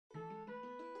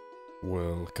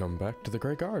Welcome back to the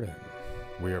Grey Garden.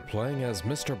 We are playing as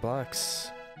Mr.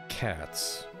 Black's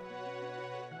cats.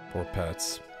 Or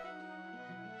pets.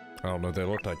 I don't know, they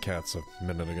looked like cats a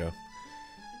minute ago.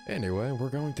 Anyway, we're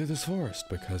going through this forest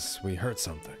because we heard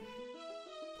something.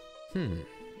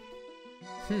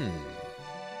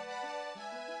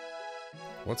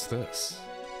 What's this?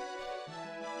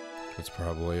 It's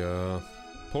probably a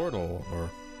portal or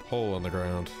hole in the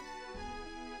ground.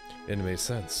 Enemy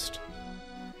sensed.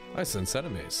 I sense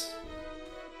enemies.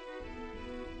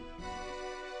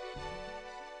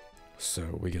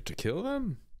 So we get to kill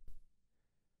them?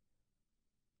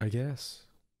 I guess.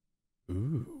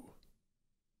 Ooh.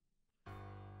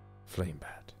 Flame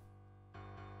bat.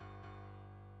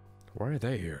 Why are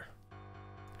they here?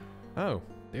 Oh,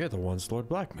 they're the ones Lord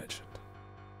Black mentioned.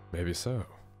 Maybe so.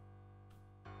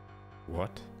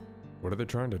 What? What are they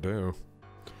trying to do?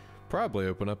 Probably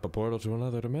open up a portal to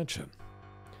another dimension.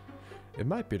 It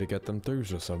might be to get them through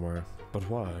to somewhere, but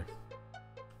why?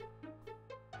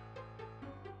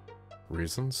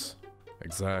 Reasons?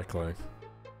 Exactly.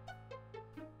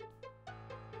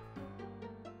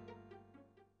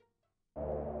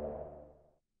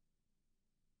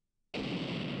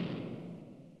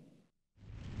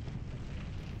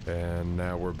 And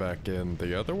now we're back in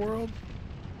the other world?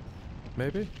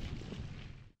 Maybe?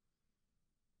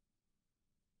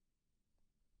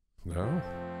 No?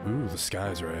 Ooh, the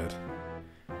sky's red.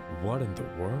 What in the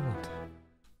world?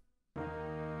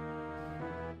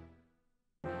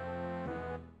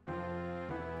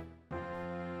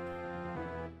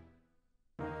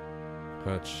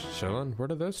 Hutch, Shellen, where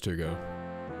did those two go?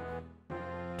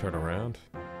 Turn around.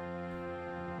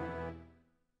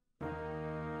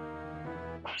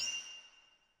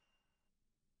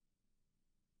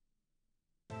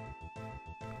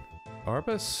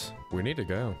 Arbus, we need to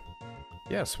go.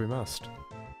 Yes, we must.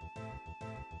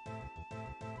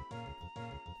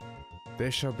 They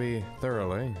shall be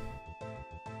thoroughly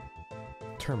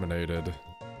terminated.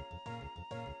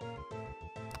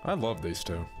 I love these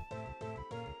two.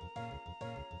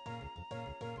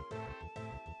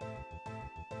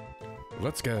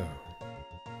 Let's go.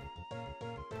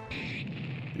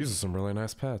 These are some really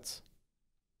nice pets.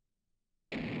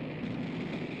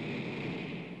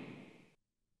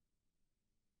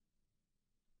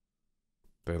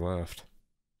 They left.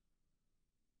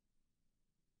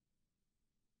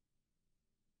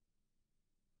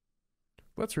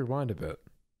 Let's rewind a bit.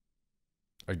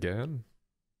 Again?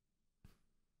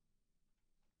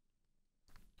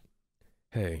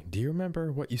 Hey, do you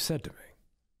remember what you said to me?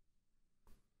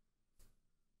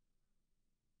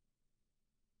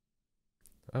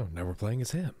 Oh, now we're playing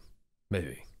as him.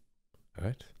 Maybe.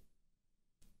 Alright.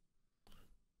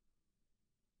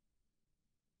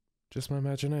 Just my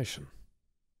imagination.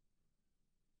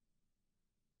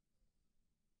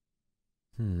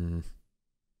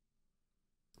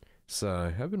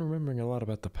 So, I've been remembering a lot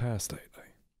about the past lately.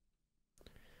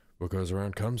 What goes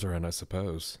around comes around, I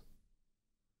suppose.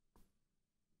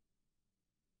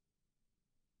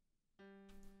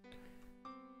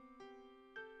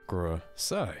 Grua,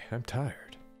 sigh, I'm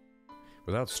tired.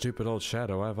 Without stupid old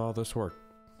Shadow, I have all this work.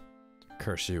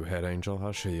 Curse you, head angel,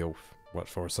 I'll show you what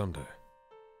for someday.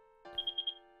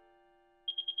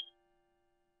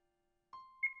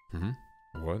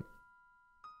 What?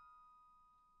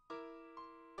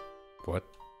 What?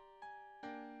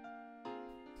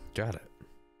 Got it.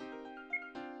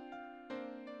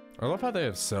 I love how they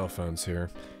have cell phones here.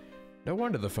 No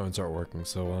wonder the phones aren't working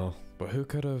so well. But who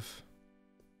could have...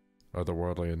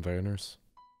 Otherworldly invaders?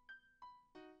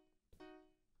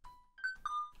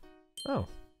 Oh.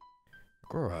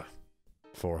 Grua.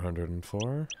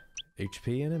 404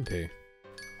 HP and MP.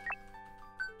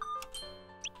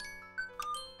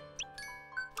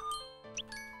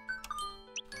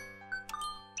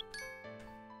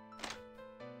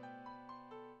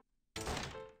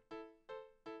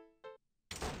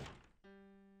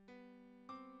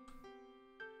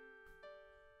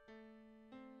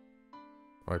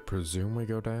 I presume we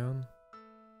go down?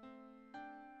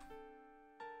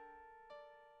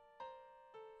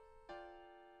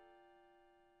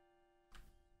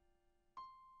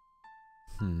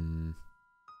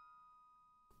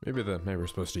 Maybe we're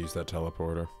supposed to use that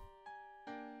teleporter.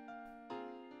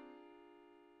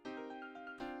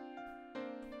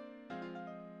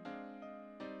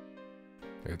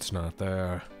 It's not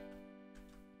there.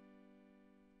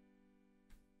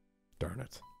 Darn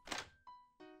it.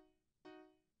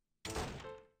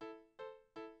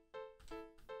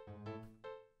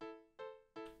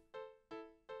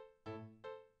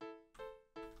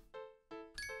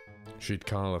 She'd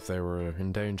call if they were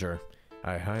in danger.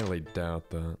 I highly doubt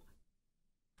that.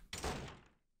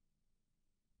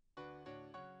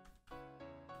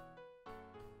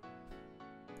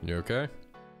 You okay?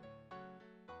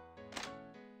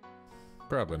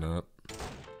 Probably not.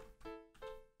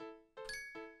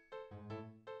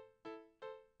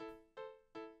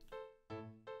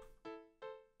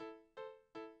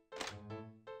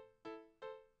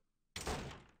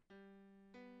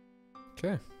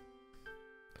 Okay.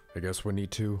 I guess we need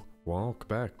to walk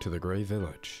back to the Grey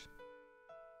Village.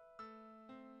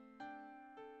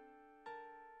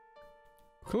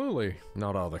 Clearly,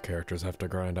 not all the characters have to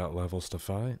grind out levels to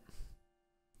fight.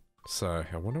 So,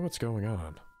 I wonder what's going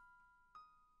on.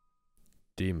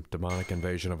 Demonic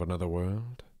invasion of another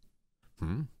world?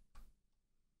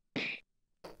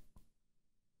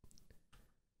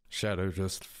 Shadow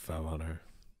just fell on her.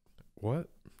 What?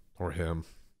 Or him.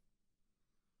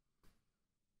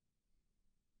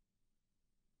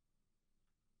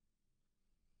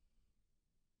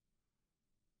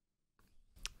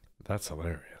 That's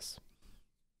hilarious.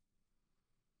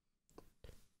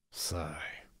 Sigh.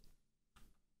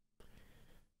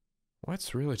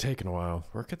 What's really taken a while?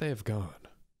 Where could they have gone?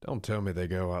 Don't tell me they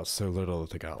go out so little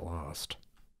that they got lost.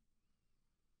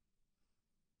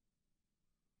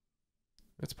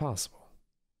 It's possible.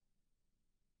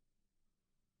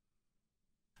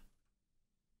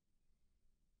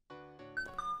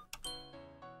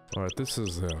 Alright, this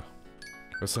is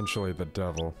essentially the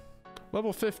devil.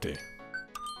 Level 50.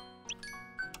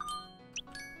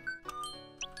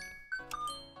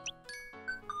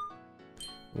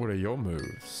 What are your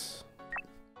moves?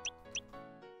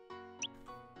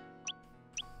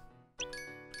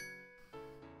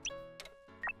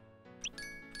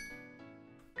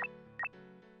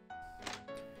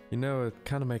 You know, it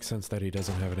kind of makes sense that he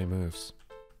doesn't have any moves.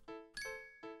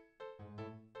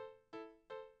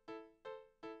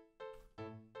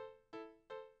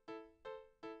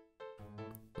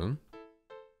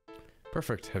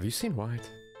 Perfect. Have you seen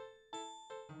White?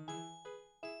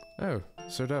 Oh,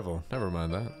 Sir Devil. Never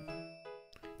mind that.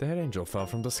 The head angel fell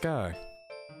from the sky.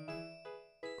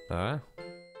 Ah?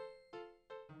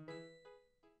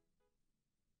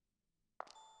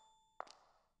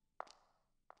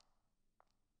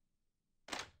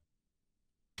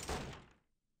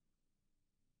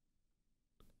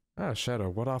 Ah, Shadow,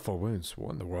 what awful wounds.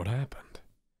 What in the world happened?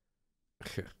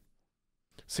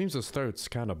 Seems his throat's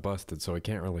kinda busted, so he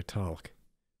can't really talk.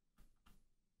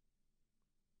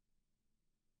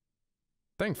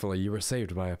 Thankfully, you were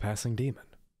saved by a passing demon.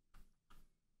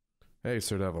 Hey,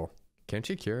 Sir Devil. Can't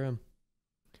you cure him?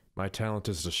 My talent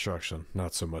is destruction,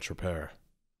 not so much repair.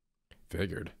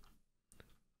 Figured.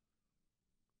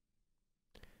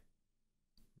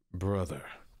 Brother.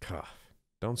 Cough.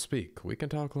 Don't speak. We can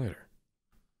talk later.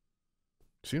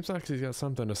 Seems like he's got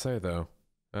something to say, though.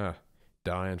 Ah,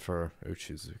 dying for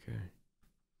Ochizuke.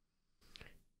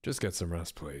 Just get some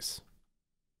rest, please.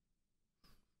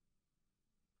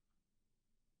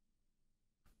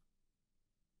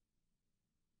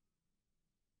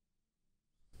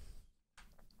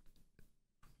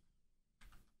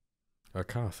 A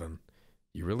coffin?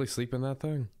 You really sleep in that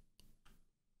thing?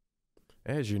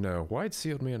 As you know, White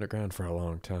sealed me underground for a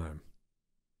long time.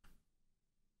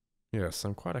 Yes,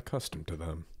 I'm quite accustomed to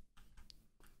them.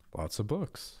 Lots of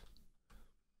books.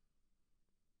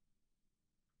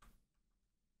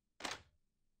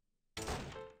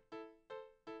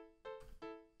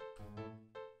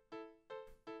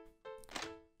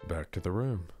 Back to the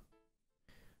room.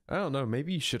 I don't know,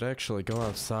 maybe you should actually go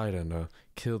outside and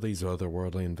kill these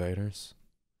otherworldly invaders.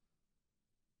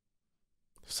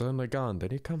 Suddenly gone, then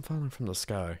you come falling from the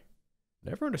sky.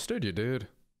 Never understood you, dude.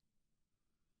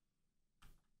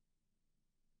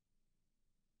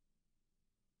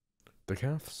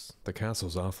 The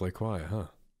castle's awfully quiet, huh?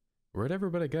 Where'd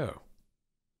everybody go?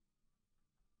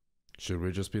 Should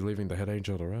we just be leaving the head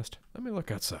angel to rest? Let me look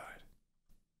outside.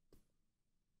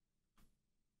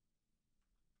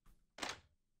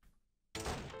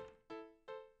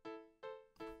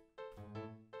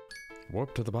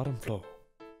 Warp to the bottom floor.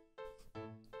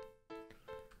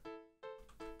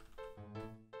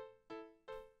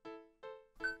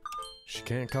 She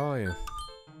can't call you.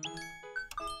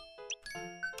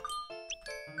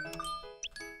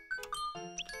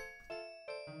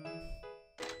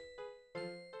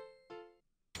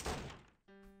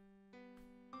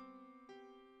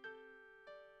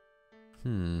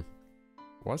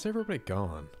 Why's everybody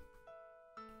gone?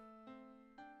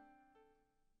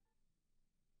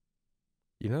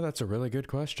 You know, that's a really good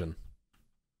question.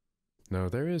 No,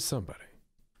 there is somebody.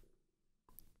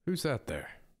 Who's that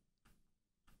there?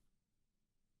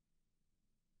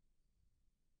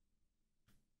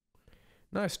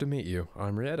 Nice to meet you.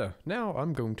 I'm Rieta. Now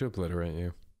I'm going to obliterate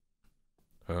you.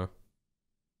 Huh?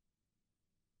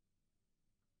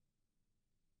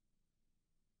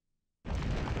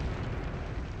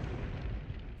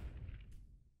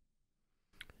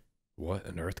 What,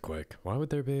 an earthquake? Why would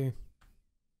there be?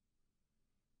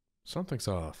 Something's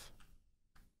off.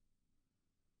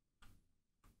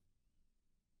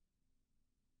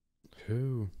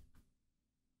 Who?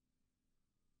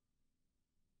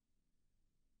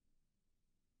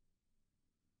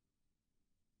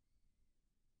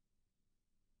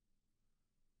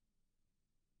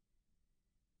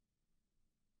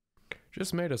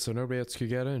 Just made it so nobody else could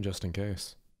get in, just in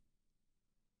case.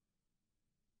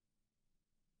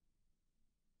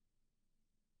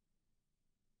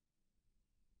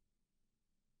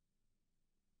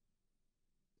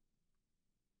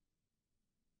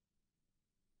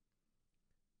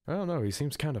 I don't know, he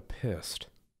seems kind of pissed.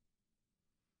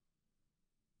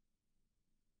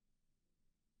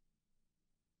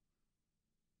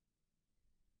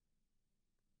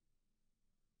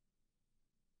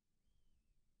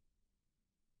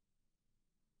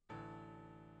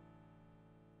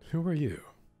 Who are you?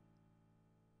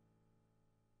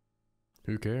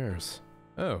 Who cares?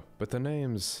 Oh, but the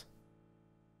name's...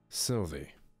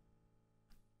 Sylvie.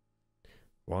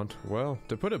 Want? Well,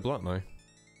 to put it bluntly,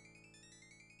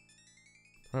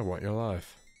 I want your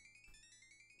life.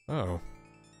 Oh.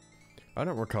 I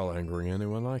don't recall angering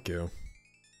anyone like you.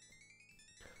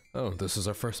 Oh, this is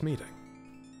our first meeting.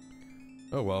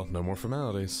 Oh well, no more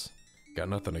formalities. Got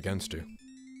nothing against you.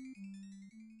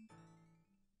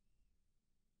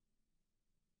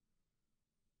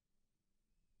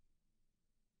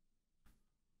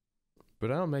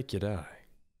 But I'll make you die.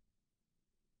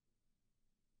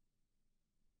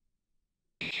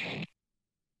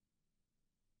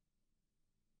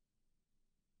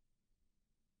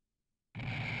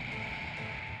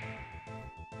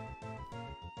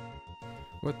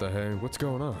 What the heck? What's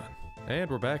going on? And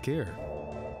we're back here.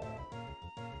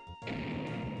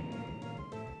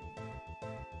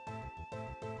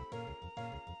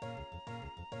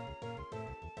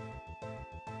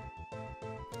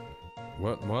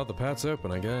 What? Well, the pad's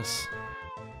open, I guess.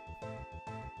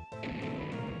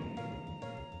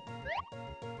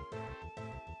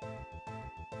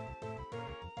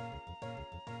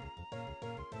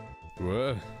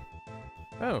 What?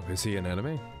 Oh, is he an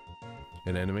enemy?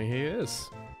 An enemy he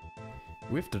is.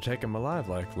 We have to take him alive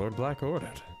like Lord Black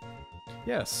ordered.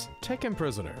 Yes, take him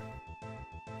prisoner.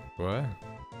 What?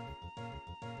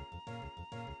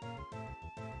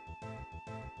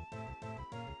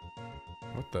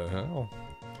 What the hell?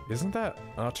 Isn't that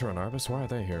Otter and Arbus? Why are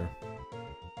they here?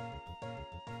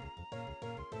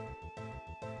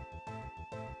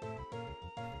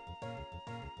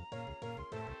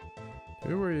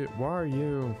 Who are you? Why are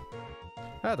you?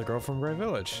 Ah, the girl from Grey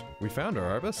Village. We found her,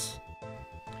 Arbus.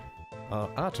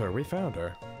 Otter, we found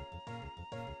her.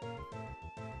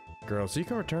 Girls, you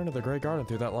can return to the Grey Garden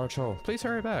through that large hole. Please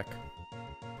hurry back.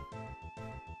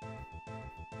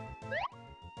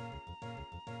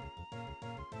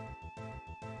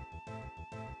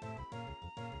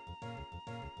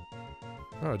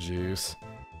 Oh, jeez.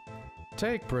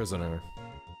 Take prisoner.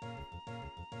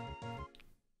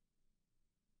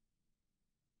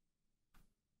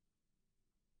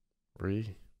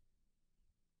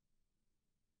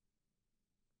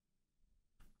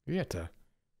 Yeta.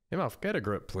 Himmelf, get a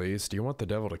grip, please. Do you want the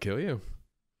devil to kill you?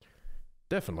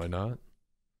 Definitely not.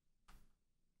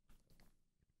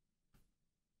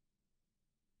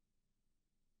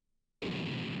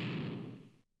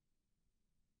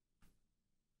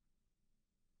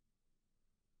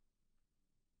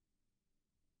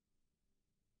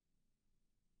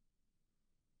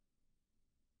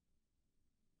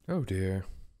 Oh dear.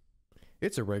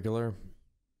 It's a regular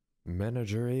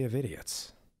menagerie of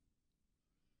idiots.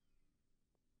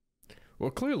 Well,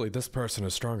 clearly this person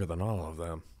is stronger than all of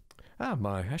them. Ah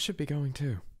my, I should be going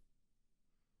too.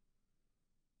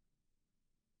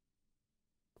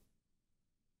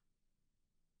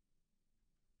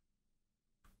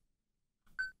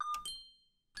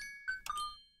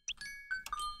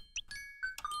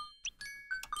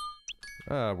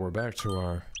 Ah, we're back to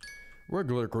our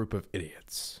regular group of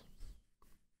idiots.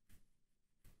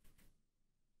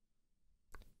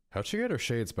 How'd she get her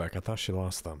shades back? I thought she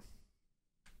lost them.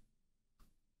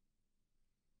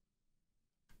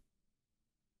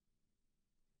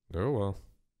 Oh well.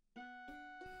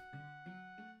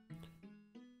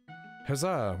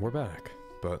 Huzzah, we're back.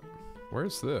 But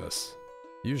where's this?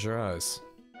 Use your eyes.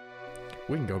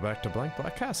 We can go back to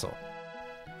Black Castle.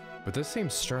 But this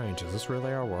seems strange. Is this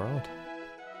really our world?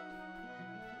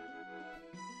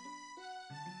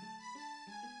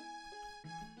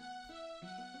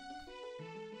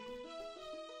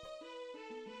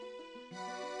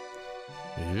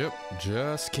 Yep,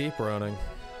 just keep running.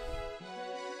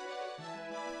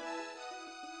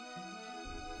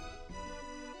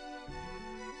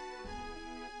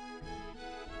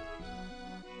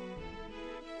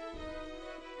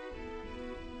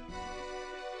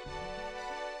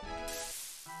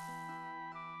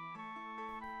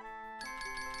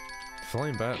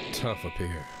 Flame Bat Tough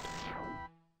appeared.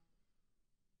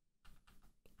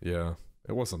 Yeah,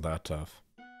 it wasn't that tough.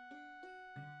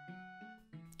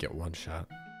 Get one shot.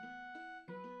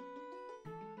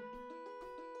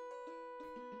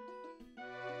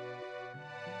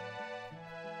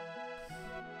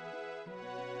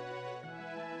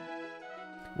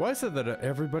 Why is it that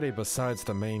everybody besides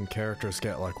the main characters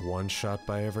get like one shot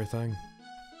by everything?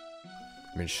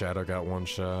 I mean, Shadow got one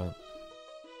shot.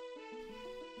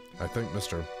 I think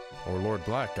Mr. or Lord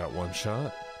Black got one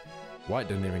shot. White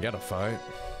didn't even get a fight.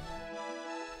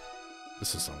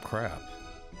 This is some crap.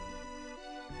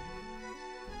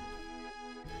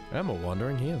 Emma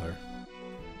wondering healer.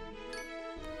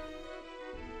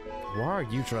 Why are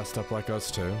you dressed up like us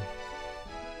too?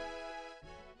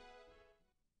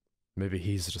 Maybe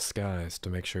he's disguised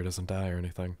to make sure he doesn't die or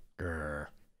anything. Grr.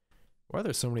 Why are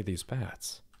there so many of these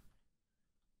bats?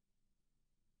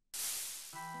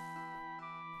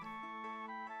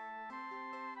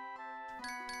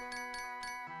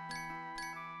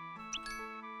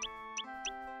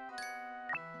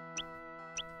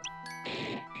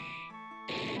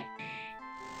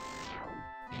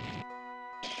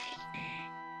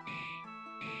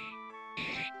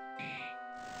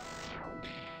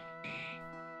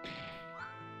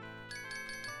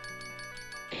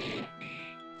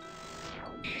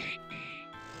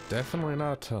 Definitely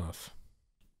not tough.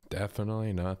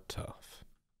 Definitely not tough.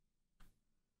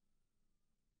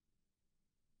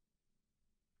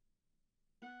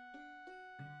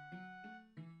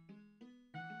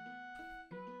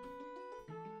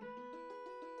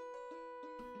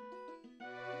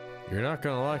 You're not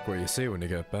gonna like what you see when you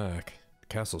get back. The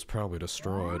castle's probably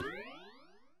destroyed.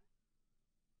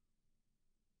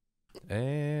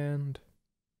 And...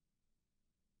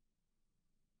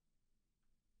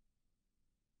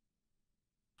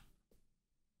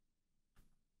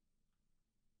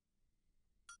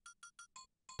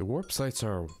 the warp sites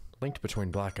are linked between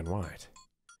black and white.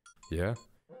 Yeah?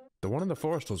 The one in the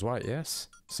forest was white, yes?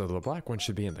 So the black one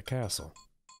should be in the castle.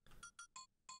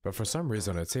 But for some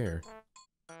reason it's here.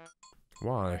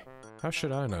 Why? How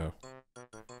should I know?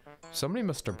 Somebody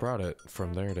must have brought it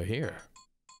from there to here.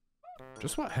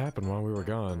 Just what happened while we were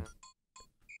gone?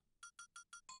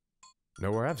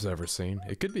 Nowhere I've ever seen.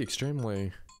 It could be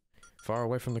extremely far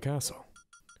away from the castle.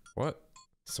 What?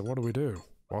 So what do?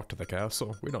 Walk to the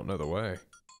castle? We don't know the way.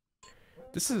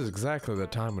 This is exactly the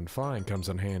time when flying comes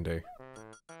in handy.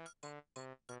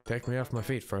 Take me off my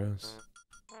feet, Froze.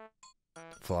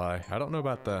 Fly. I don't know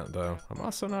about that, though. I'm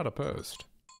also not opposed.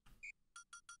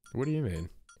 What do you mean?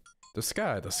 The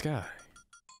sky, the sky.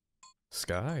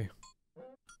 Sky?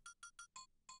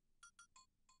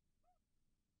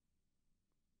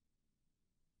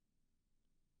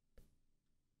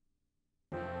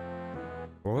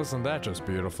 Well, isn't that just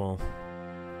beautiful?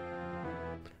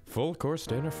 Full course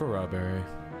dinner for Robberry.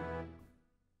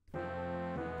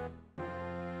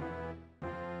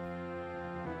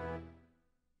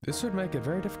 This would make it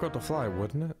very difficult to fly,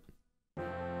 wouldn't it?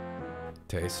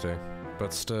 Tasty,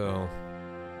 but still.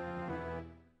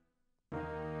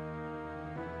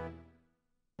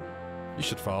 You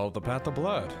should follow the path of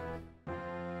blood.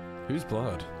 Whose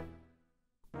blood?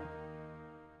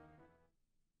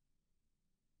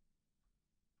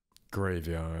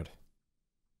 Graveyard.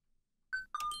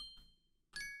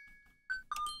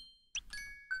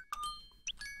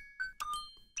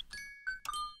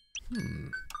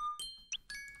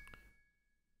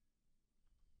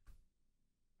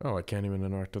 Oh, I can't even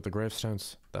interact with the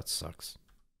gravestones? That sucks.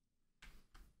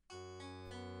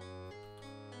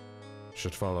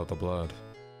 Should follow the blood.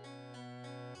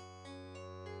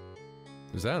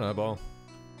 Is that an eyeball?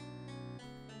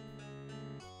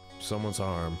 Someone's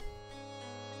arm.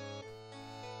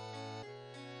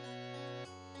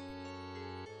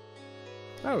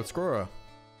 Oh, it's Grora.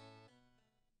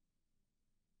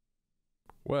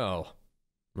 Well,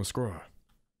 Miss Grora.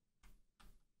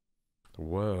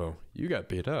 Whoa, you got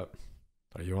beat up.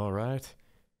 Are you alright?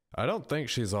 I don't think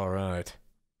she's alright.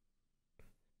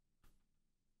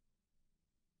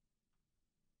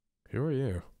 Who are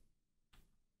you?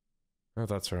 Oh,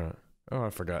 that's right. Oh, I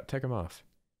forgot. Take them off.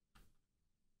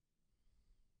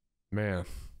 Man,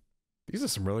 these are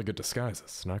some really good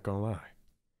disguises, not gonna lie.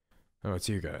 Oh, it's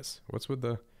you guys. What's with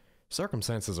the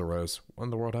circumstances arose when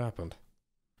the world happened?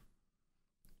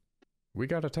 We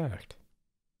got attacked.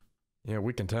 Yeah,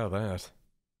 we can tell that.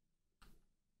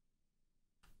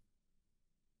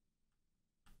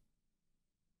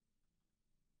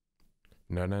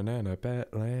 No,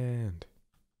 Batland.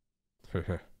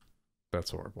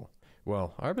 That's horrible.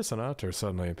 Well, Arbus and Otter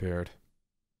suddenly appeared.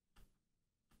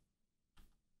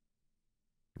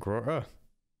 Grora.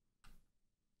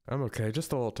 I'm okay,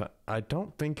 just a little time. I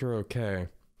don't think you're okay.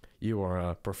 You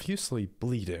are profusely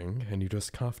bleeding, and you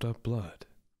just coughed up blood.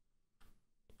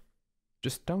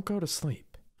 Just don't go to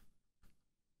sleep.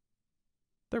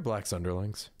 They're Black's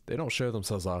underlings. They don't show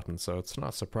themselves often, so it's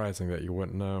not surprising that you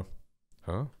wouldn't know.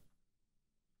 Huh?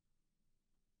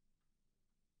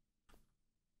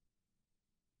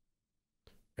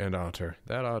 And Otter.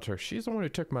 That Otter, she's the one who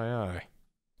took my eye.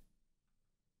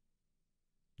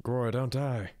 Gora, don't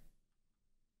die.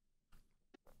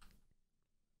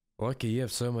 Lucky you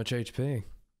have so much HP.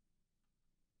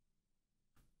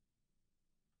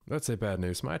 Let's say bad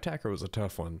news. My attacker was a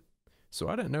tough one, so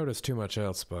I didn't notice too much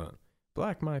else, but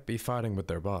Black might be fighting with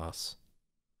their boss.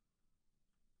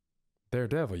 Their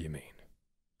devil, you mean?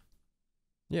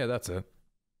 Yeah, that's it.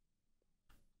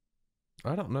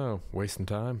 I don't know. Wasting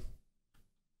time.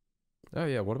 Oh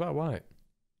yeah, what about White?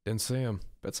 Didn't see him,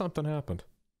 but something happened.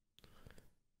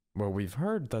 Well, we've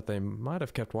heard that they might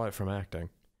have kept White from acting.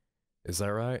 Is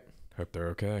that right? Hope they're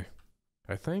okay.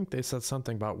 I think they said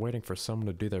something about waiting for someone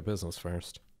to do their business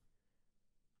first.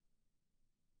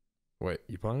 Wait,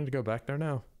 you planning to go back there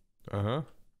now? Uh-huh.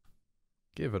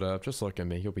 Give it up, just look at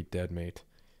me, you'll be dead meat.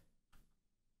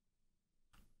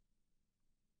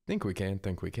 Think we can.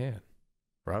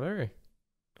 Strawberry?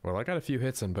 Well, I got a few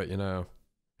hits in, but you know,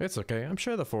 it's okay, I'm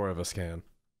sure the four of us can.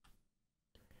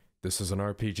 This is an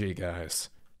RPG, guys.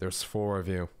 There's 4 of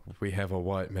you. We have a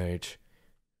white mage.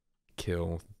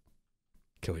 Kill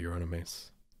your enemies.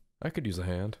 I could use a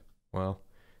hand. Well,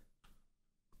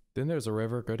 then there's a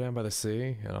river, go down by the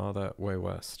sea, and all that way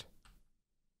west.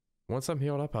 Once I'm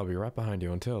healed up, I'll be right behind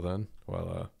you. Until then,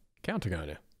 well, counting on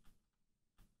you.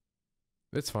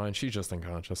 It's fine, she's just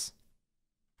unconscious.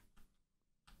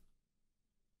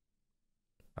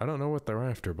 I don't know what they're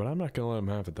after, but I'm not gonna let them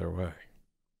have it their way.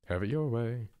 Have it your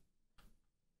way.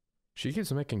 She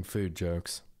keeps making food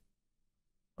jokes.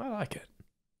 I like it.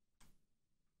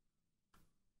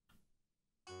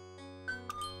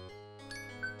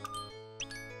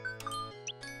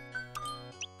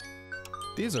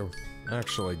 These are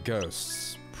actually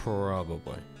ghosts,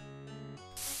 probably.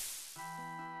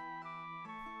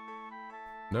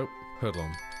 Nope,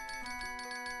 hoodlum.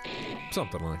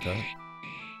 Something like that.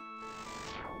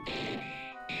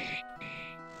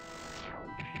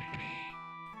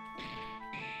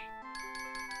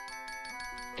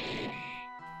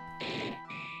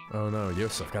 Oh no,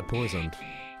 Yosef got poisoned.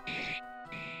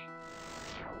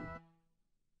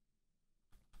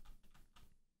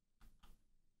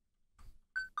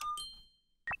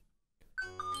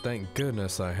 Thank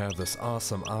goodness I have this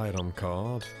awesome item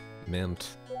called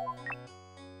Mint.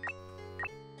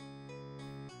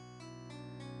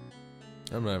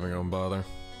 I'm not even gonna bother.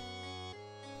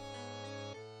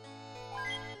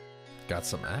 Got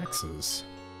some axes.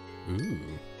 Ooh.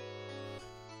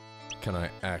 Can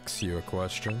I ask you a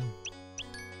question?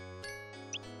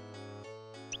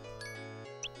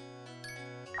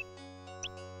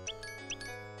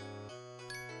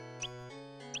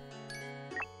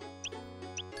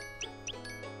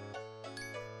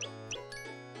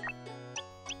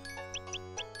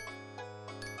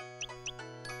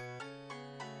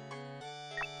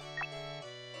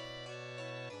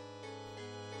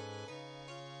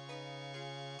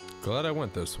 Glad I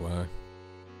went this way.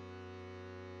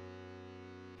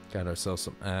 Got ourselves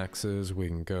some axes. We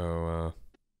can go,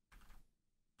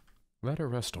 let her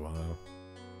rest a while.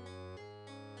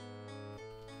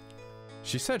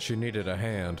 She said she needed a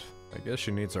hand. I guess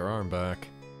she needs her arm back.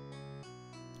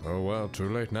 Oh well, too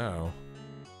late now.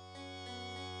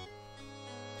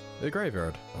 The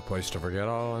graveyard, a place to forget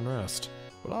all and rest.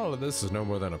 But all of this is no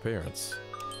more than appearance.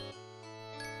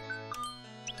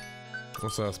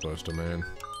 What's that supposed to mean?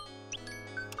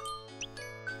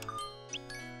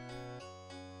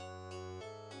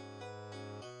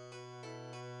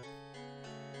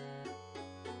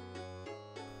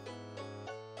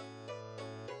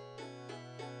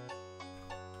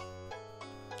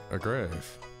 A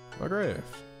grave. A grave.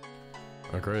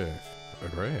 A grave. A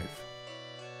grave.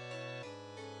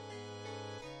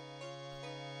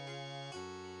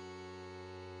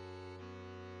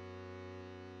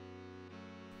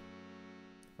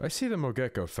 I see the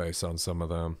Mogeko face on some of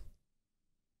them.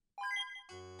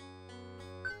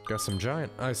 Got some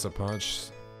giant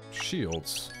Isopunch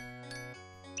shields.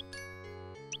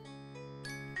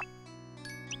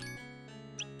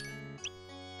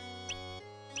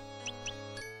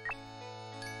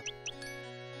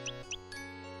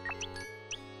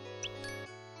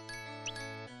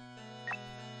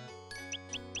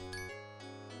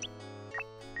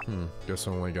 Guess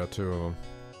I only got 2 of them.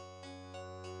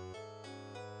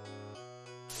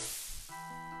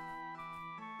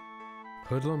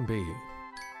 Hoodlum B.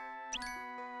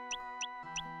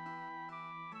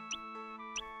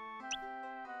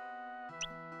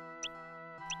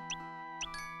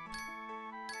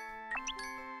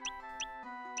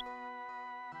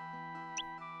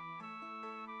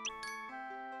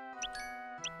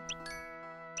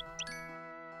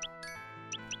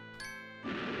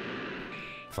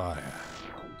 Fire.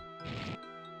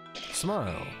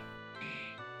 Smile.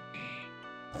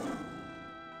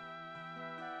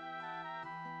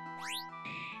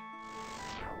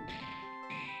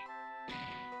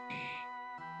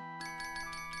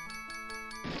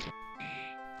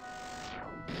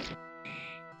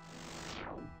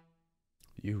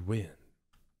 You win.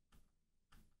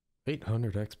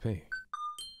 800 XP.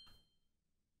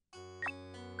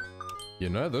 You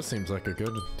know, this seems like a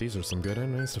good... These are some good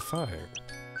enemies to fight.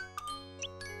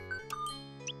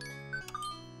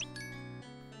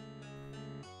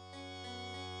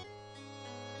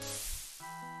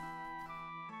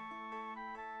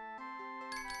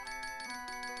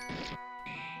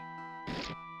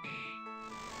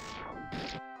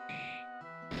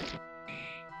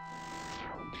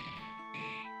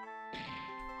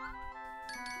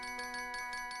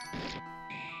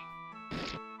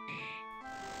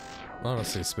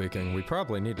 Honestly speaking, we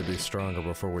probably need to be stronger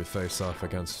before we face off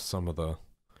against some of the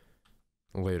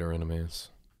later enemies.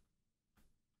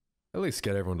 At least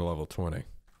get everyone to level 20.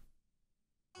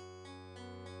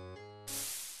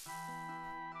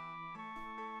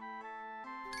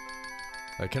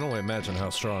 I can only imagine how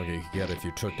strong you could get if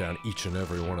you took down each and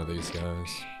every one of these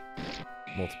guys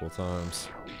multiple times.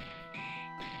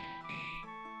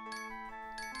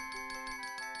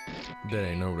 There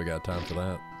ain't nobody got time for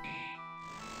that.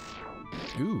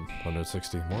 Ooh,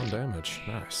 161 damage.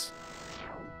 Nice.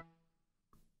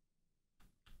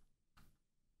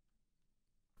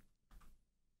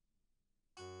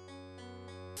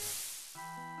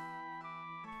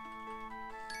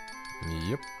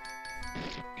 Yep.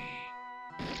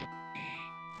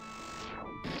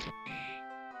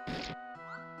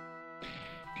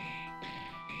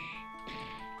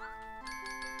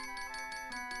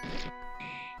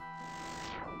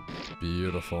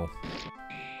 Beautiful.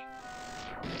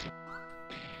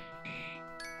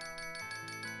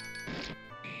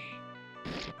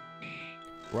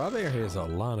 Rob here has a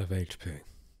lot of HP.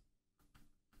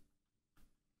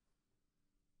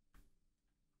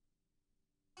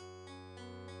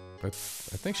 I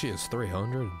think she has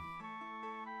 300.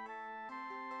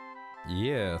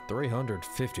 Yeah,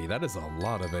 350. That is a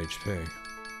lot of HP.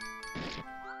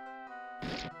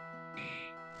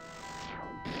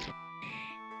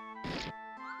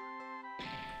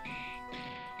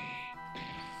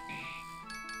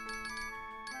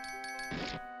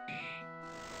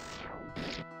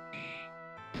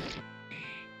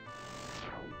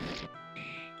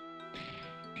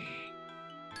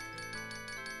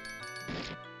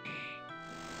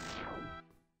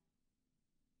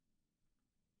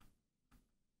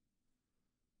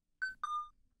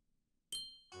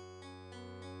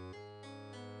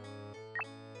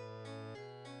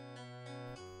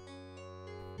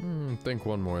 Think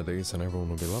one more of these and everyone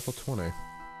will be level 20.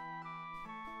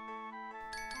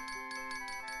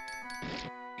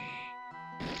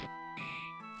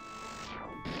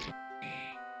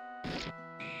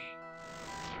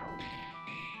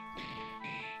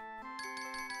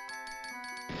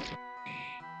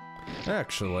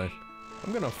 Actually,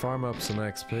 I'm gonna farm up some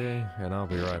XP and I'll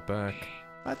be right back.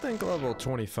 I think level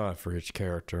 25 for each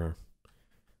character.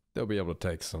 They'll be able to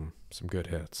take some good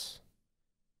hits.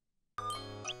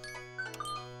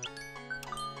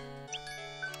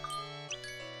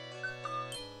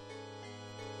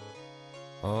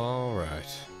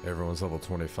 Alright, everyone's level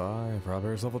 25,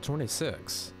 Robert's level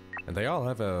 26. And they all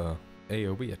have a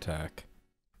AoE attack.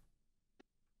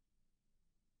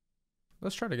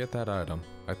 Let's try to get that item.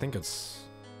 I think it's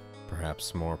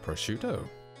perhaps more prosciutto.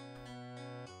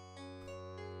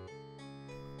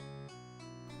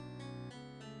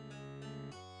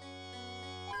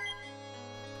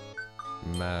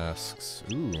 Masks.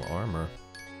 Ooh, armor.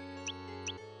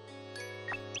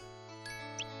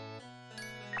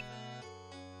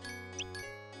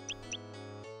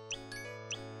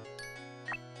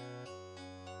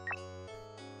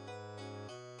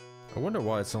 I wonder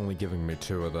why it's only giving me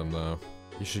 2 of them, though.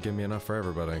 You should give me enough for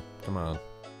everybody. Come on.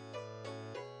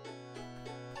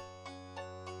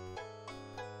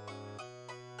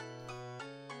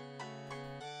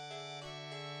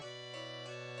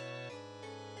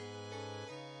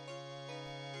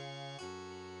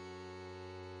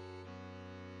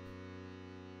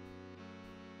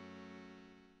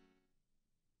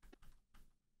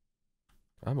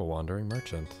 I'm a wandering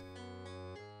merchant.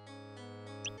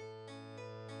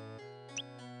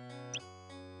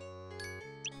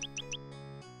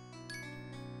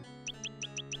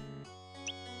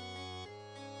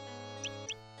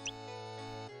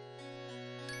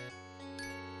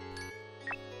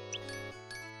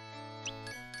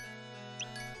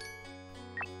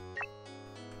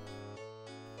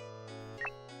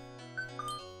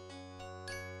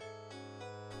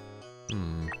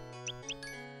 Hmm.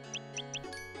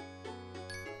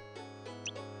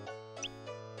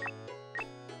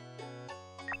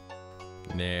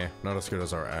 Nah, not as good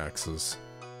as our axes.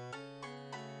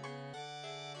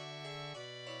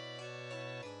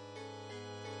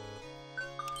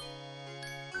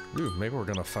 Ooh, maybe we're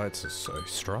gonna fight a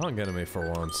strong enemy for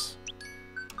once.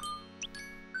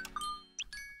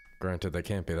 Granted, they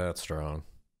can't be that strong.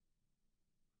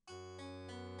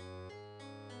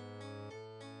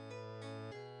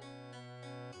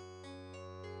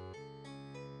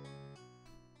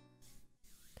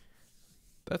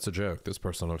 That's a joke. This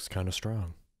person looks kind of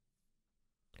strong.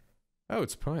 Oh,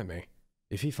 it's Pimey.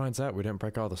 If he finds out we didn't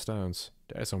break all the stones,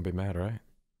 Dad's gonna be mad, right?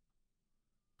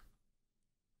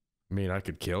 I mean, I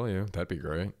could kill you. That'd be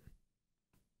great.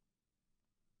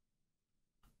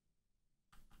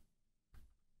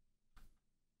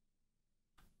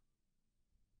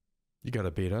 You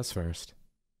gotta beat us first.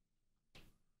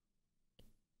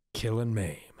 Kill and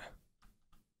maim.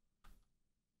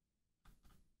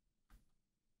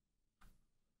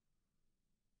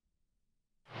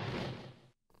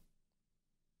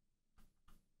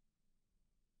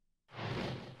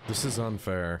 This is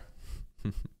unfair.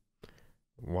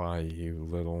 Why, you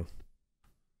little...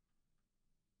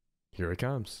 Here he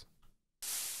comes.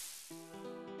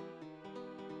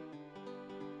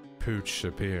 Pooch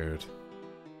appeared.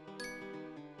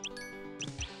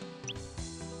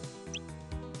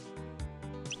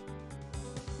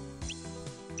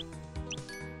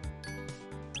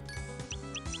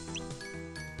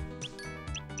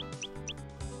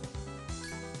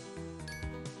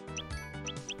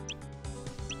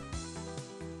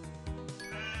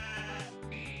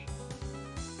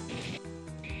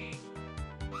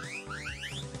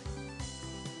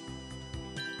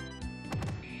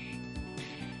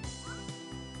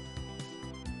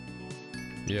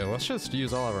 Yeah, let's just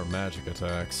use all of our magic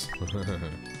attacks.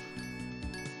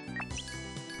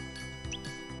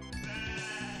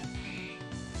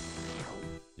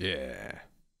 Yeah.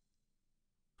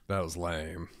 That was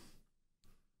lame.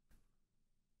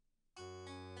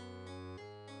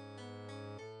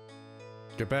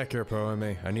 Get back here,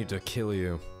 Poeme. I need to kill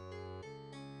you.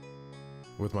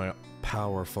 With my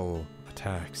powerful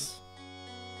attacks.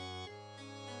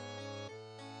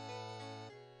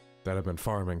 That I've been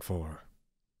farming for.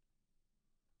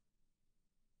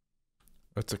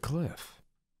 It's a cliff.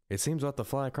 It seems we'll have to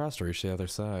fly across to reach the other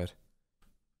side.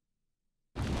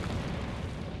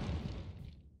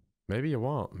 Maybe you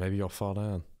won't. Maybe you'll fall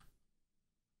down.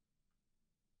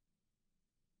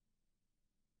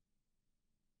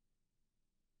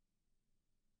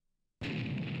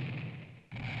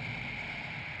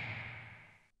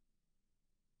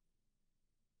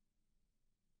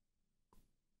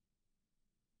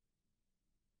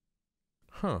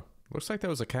 Huh. Looks like there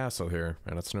was a castle here,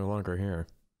 and it's no longer here.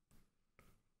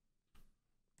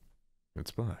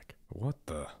 It's black. What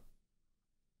the?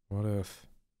 What if...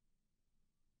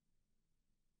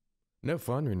 No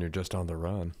fun when you're just on the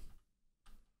run.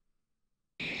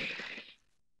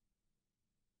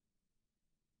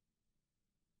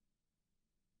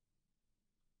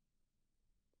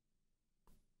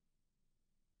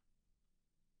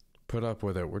 Put up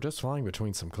with it. We're just flying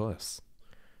between some cliffs.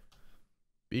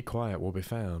 Be quiet, we'll be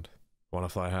found. Wanna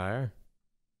fly higher?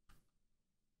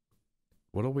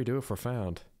 What'll we do if we're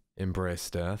found? Embrace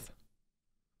death.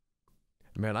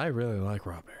 Man, I really like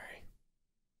Robberry.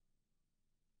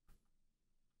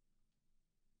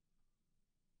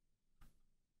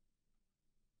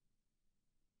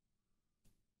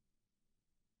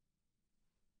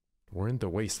 We're in the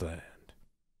wasteland.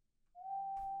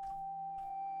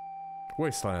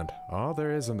 Wasteland. All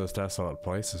there is in this desolate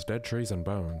place is dead trees and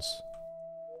bones.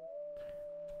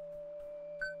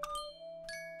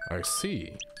 I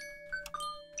see.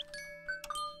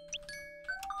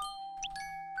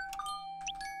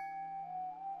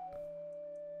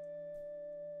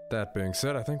 That being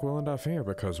said, I think we'll end off here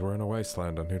because we're in a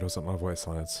wasteland, and who doesn't love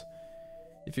wastelands?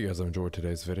 If you guys have enjoyed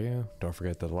today's video, don't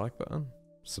forget the like button,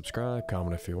 subscribe,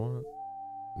 comment if you want.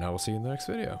 Now we'll see you in the next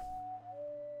video.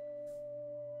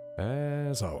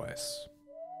 As always,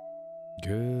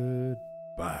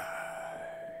 goodbye.